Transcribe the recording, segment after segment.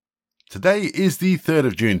Today is the 3rd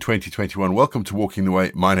of June 2021. Welcome to Walking the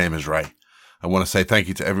Way. My name is Ray. I want to say thank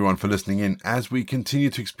you to everyone for listening in as we continue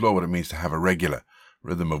to explore what it means to have a regular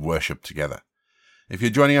rhythm of worship together. If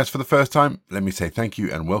you're joining us for the first time, let me say thank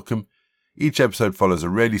you and welcome. Each episode follows a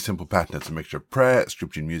really simple pattern. It's a mixture of prayer,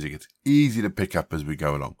 scripture, and music. It's easy to pick up as we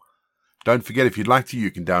go along. Don't forget, if you'd like to,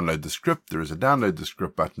 you can download the script. There is a download the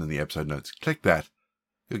script button in the episode notes. Click that.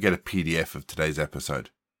 You'll get a PDF of today's episode.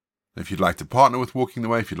 If you'd like to partner with Walking the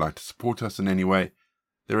Way, if you'd like to support us in any way,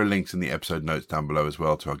 there are links in the episode notes down below as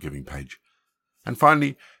well to our giving page. And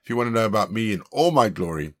finally, if you want to know about me in all my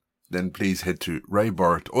glory, then please head to Ray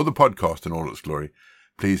Borrett, or the podcast in all its glory.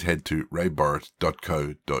 Please head to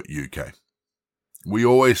rayborrett.co.uk. We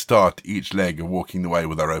always start each leg of Walking the Way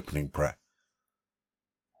with our opening prayer.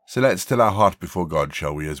 So let's still our heart before God,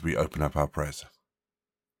 shall we, as we open up our prayers.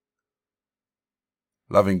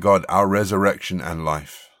 Loving God, our resurrection and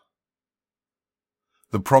life.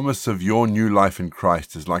 The promise of your new life in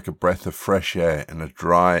Christ is like a breath of fresh air in a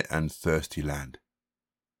dry and thirsty land.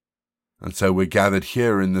 And so we're gathered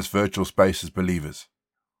here in this virtual space as believers,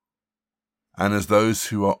 and as those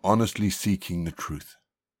who are honestly seeking the truth.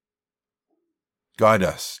 Guide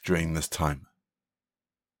us during this time.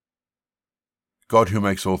 God, who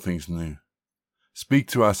makes all things new, speak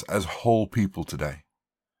to us as whole people today.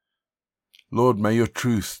 Lord, may your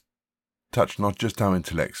truth touch not just our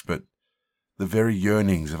intellects, but the very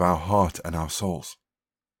yearnings of our heart and our souls.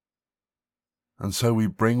 And so we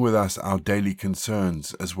bring with us our daily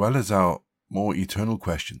concerns as well as our more eternal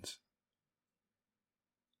questions.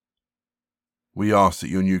 We ask that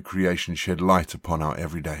your new creation shed light upon our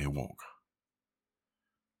everyday walk.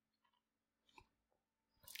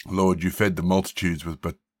 Lord, you fed the multitudes with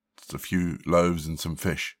but a few loaves and some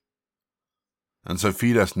fish. And so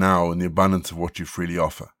feed us now in the abundance of what you freely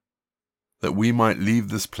offer, that we might leave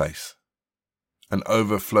this place and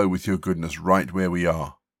overflow with your goodness right where we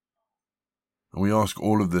are. And we ask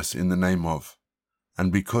all of this in the name of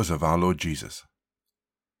and because of our Lord Jesus.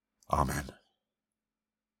 Amen.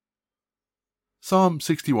 Psalm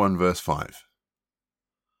 61 verse 5.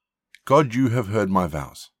 God, you have heard my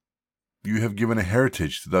vows. You have given a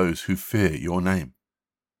heritage to those who fear your name.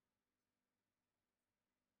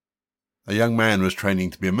 A young man was training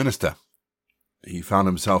to be a minister. He found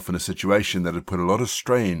himself in a situation that had put a lot of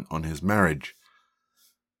strain on his marriage.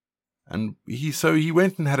 And he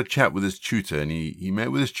went and had a chat with his tutor, and he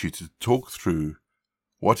met with his tutor to talk through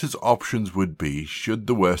what his options would be should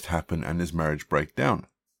the worst happen and his marriage break down.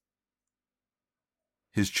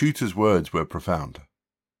 His tutor's words were profound.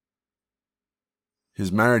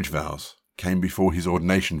 His marriage vows came before his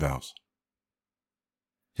ordination vows.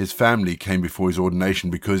 His family came before his ordination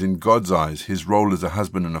because in God's eyes, his role as a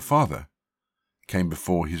husband and a father came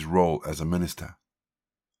before his role as a minister.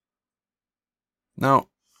 Now,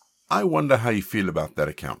 I wonder how you feel about that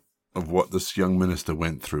account of what this young minister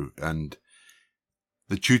went through and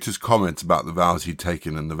the tutor's comments about the vows he'd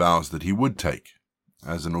taken and the vows that he would take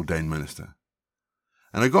as an ordained minister.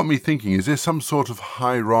 And it got me thinking, is there some sort of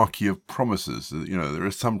hierarchy of promises? There are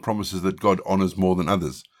some promises that God honors more than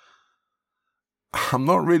others. I'm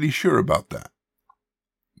not really sure about that.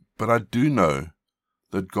 But I do know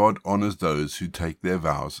that God honors those who take their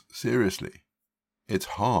vows seriously. It's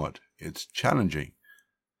hard, it's challenging.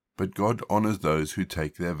 But God honors those who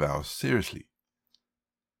take their vows seriously.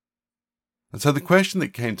 And so the question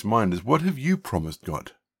that came to mind is, what have you promised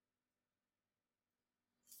God?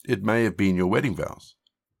 It may have been your wedding vows.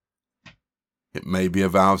 It may be a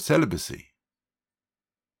vow of celibacy.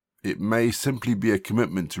 It may simply be a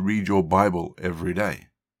commitment to read your Bible every day.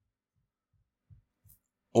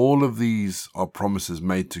 All of these are promises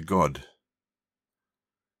made to God.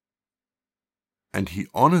 And He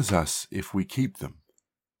honors us if we keep them.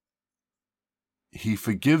 He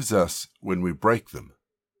forgives us when we break them.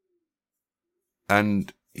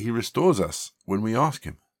 And He restores us when we ask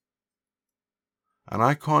Him. And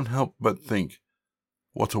I can't help but think,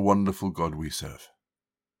 what a wonderful God we serve.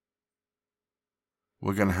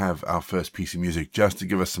 We're going to have our first piece of music just to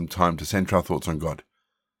give us some time to center our thoughts on God.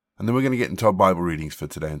 And then we're going to get into our Bible readings for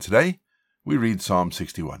today. And today, we read Psalm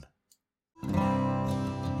 61.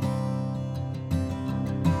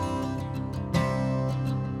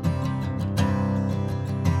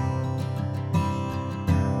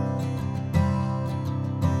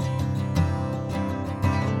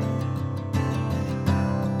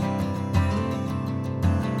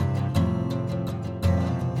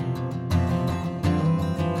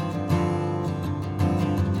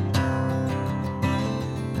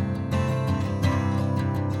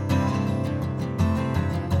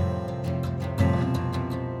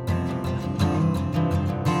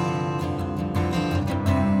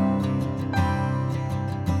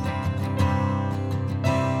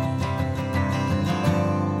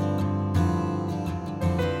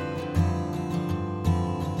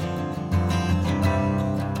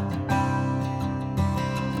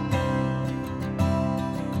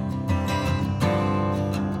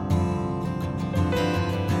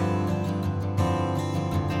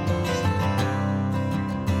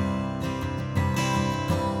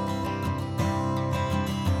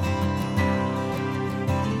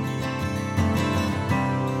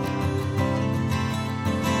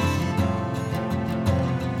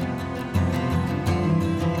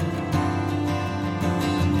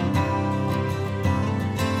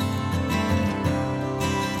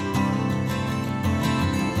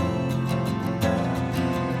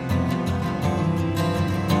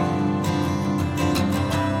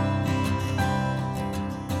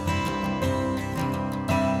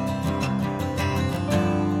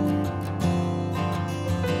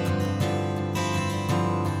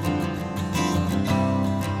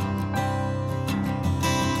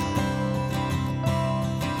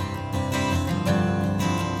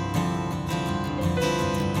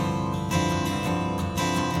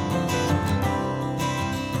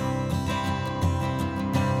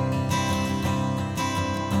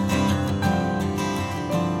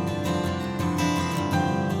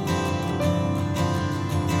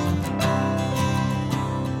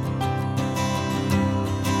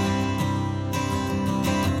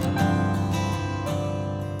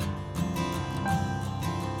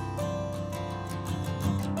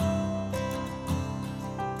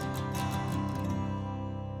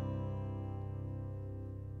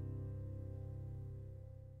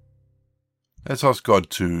 Let's ask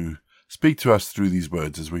God to speak to us through these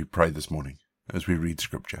words as we pray this morning, as we read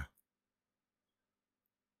Scripture.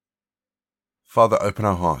 Father, open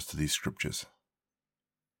our hearts to these Scriptures,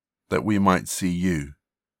 that we might see you,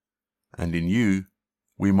 and in you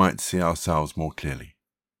we might see ourselves more clearly.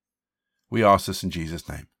 We ask this in Jesus'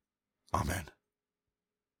 name. Amen.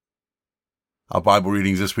 Our Bible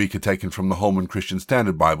readings this week are taken from the Holman Christian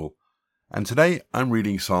Standard Bible, and today I'm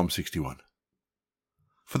reading Psalm 61.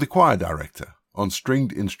 For the choir director on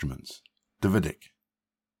stringed instruments, Davidic.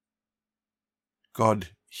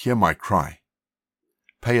 God, hear my cry.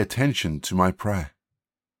 Pay attention to my prayer.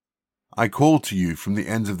 I call to you from the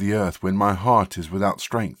ends of the earth when my heart is without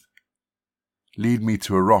strength. Lead me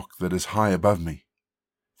to a rock that is high above me,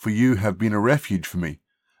 for you have been a refuge for me,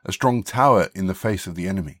 a strong tower in the face of the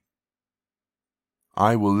enemy.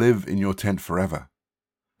 I will live in your tent forever,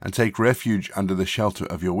 and take refuge under the shelter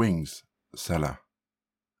of your wings, Selah.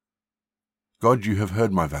 God, you have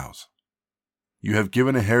heard my vows. You have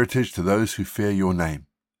given a heritage to those who fear your name.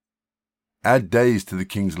 Add days to the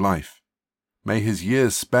king's life. May his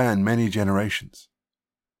years span many generations.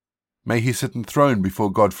 May he sit enthroned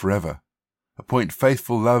before God forever. Appoint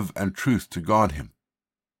faithful love and truth to guard him.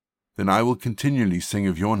 Then I will continually sing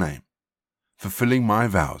of your name, fulfilling my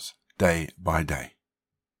vows day by day.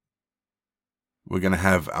 We're going to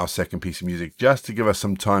have our second piece of music just to give us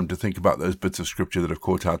some time to think about those bits of Scripture that have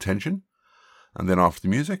caught our attention. And then after the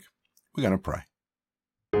music, we're going to pray.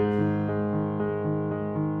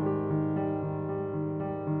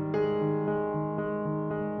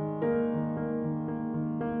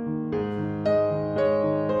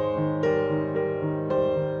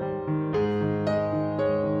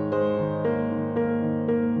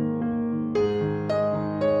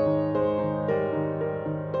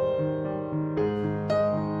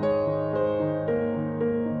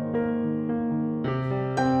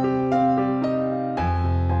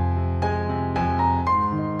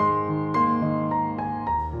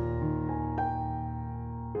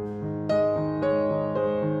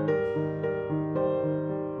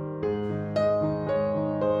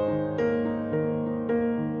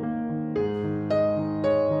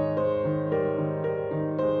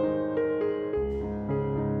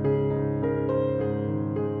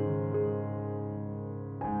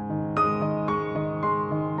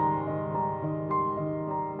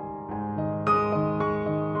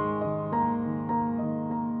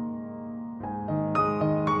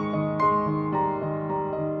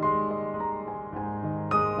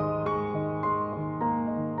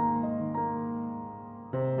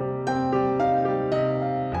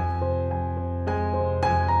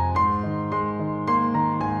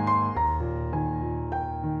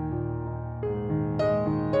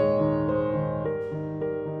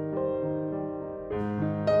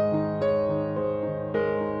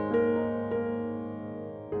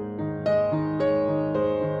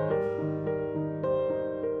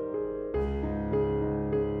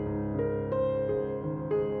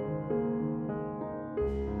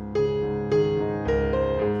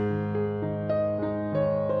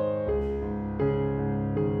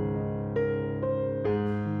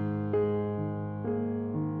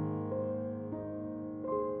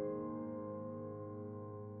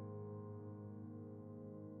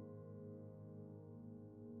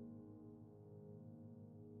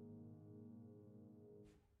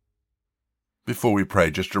 Before we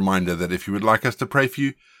pray, just a reminder that if you would like us to pray for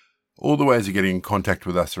you, all the ways of getting in contact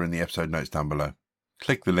with us are in the episode notes down below.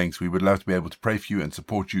 Click the links. We would love to be able to pray for you and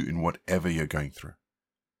support you in whatever you're going through.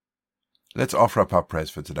 Let's offer up our prayers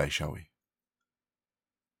for today, shall we?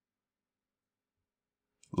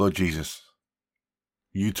 Lord Jesus,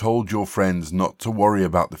 you told your friends not to worry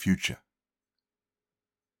about the future.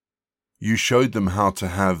 You showed them how to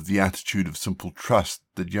have the attitude of simple trust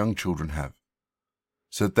that young children have,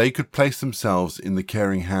 so that they could place themselves in the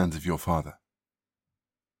caring hands of your Father.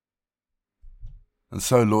 And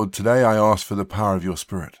so, Lord, today I ask for the power of your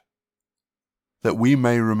Spirit, that we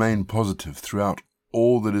may remain positive throughout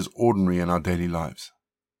all that is ordinary in our daily lives.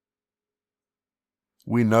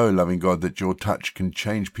 We know, loving God, that your touch can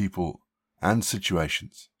change people and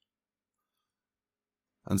situations.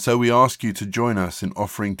 And so we ask you to join us in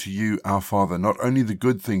offering to you, our Father, not only the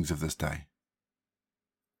good things of this day,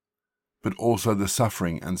 but also the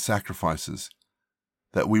suffering and sacrifices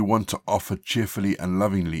that we want to offer cheerfully and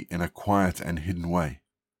lovingly in a quiet and hidden way.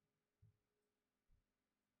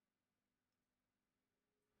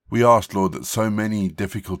 We ask, Lord, that so many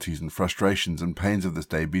difficulties and frustrations and pains of this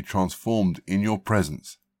day be transformed in your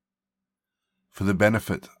presence for the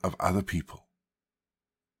benefit of other people.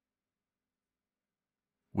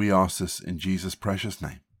 We ask this in Jesus' precious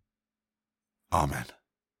name. Amen.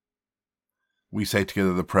 we say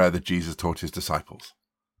together the prayer that Jesus taught his disciples.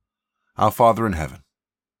 Our Father in heaven,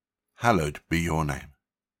 hallowed be your name.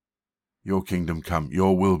 Your kingdom come,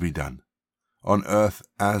 your will be done, on earth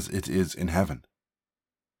as it is in heaven.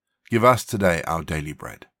 Give us today our daily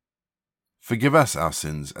bread. Forgive us our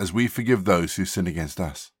sins as we forgive those who sin against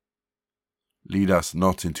us. Lead us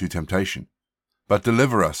not into temptation, but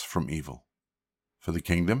deliver us from evil. For the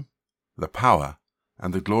kingdom, the power,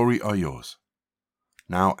 and the glory are yours,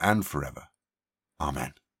 now and forever.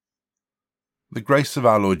 Amen. The grace of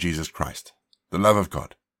our Lord Jesus Christ, the love of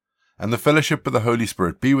God, and the fellowship of the Holy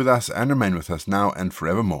Spirit be with us and remain with us now and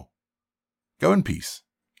forevermore. Go in peace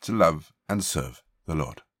to love and serve the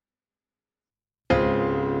Lord.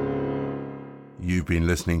 You've been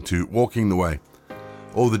listening to Walking the Way.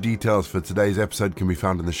 All the details for today's episode can be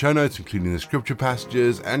found in the show notes, including the scripture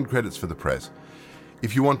passages and credits for the prayers.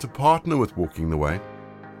 If you want to partner with Walking the Way,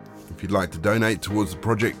 if you'd like to donate towards the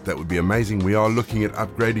project, that would be amazing. We are looking at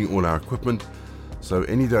upgrading all our equipment, so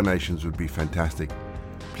any donations would be fantastic.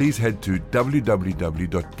 Please head to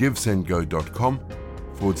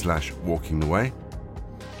www.givesendgo.com/walking the way.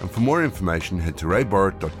 And for more information, head to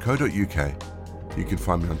rayborrett.co.uk. You can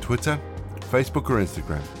find me on Twitter, Facebook or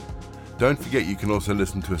Instagram. Don't forget you can also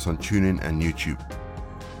listen to us on TuneIn and YouTube.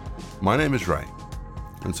 My name is Ray,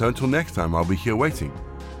 and so until next time I'll be here waiting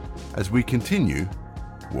as we continue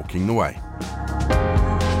walking the way.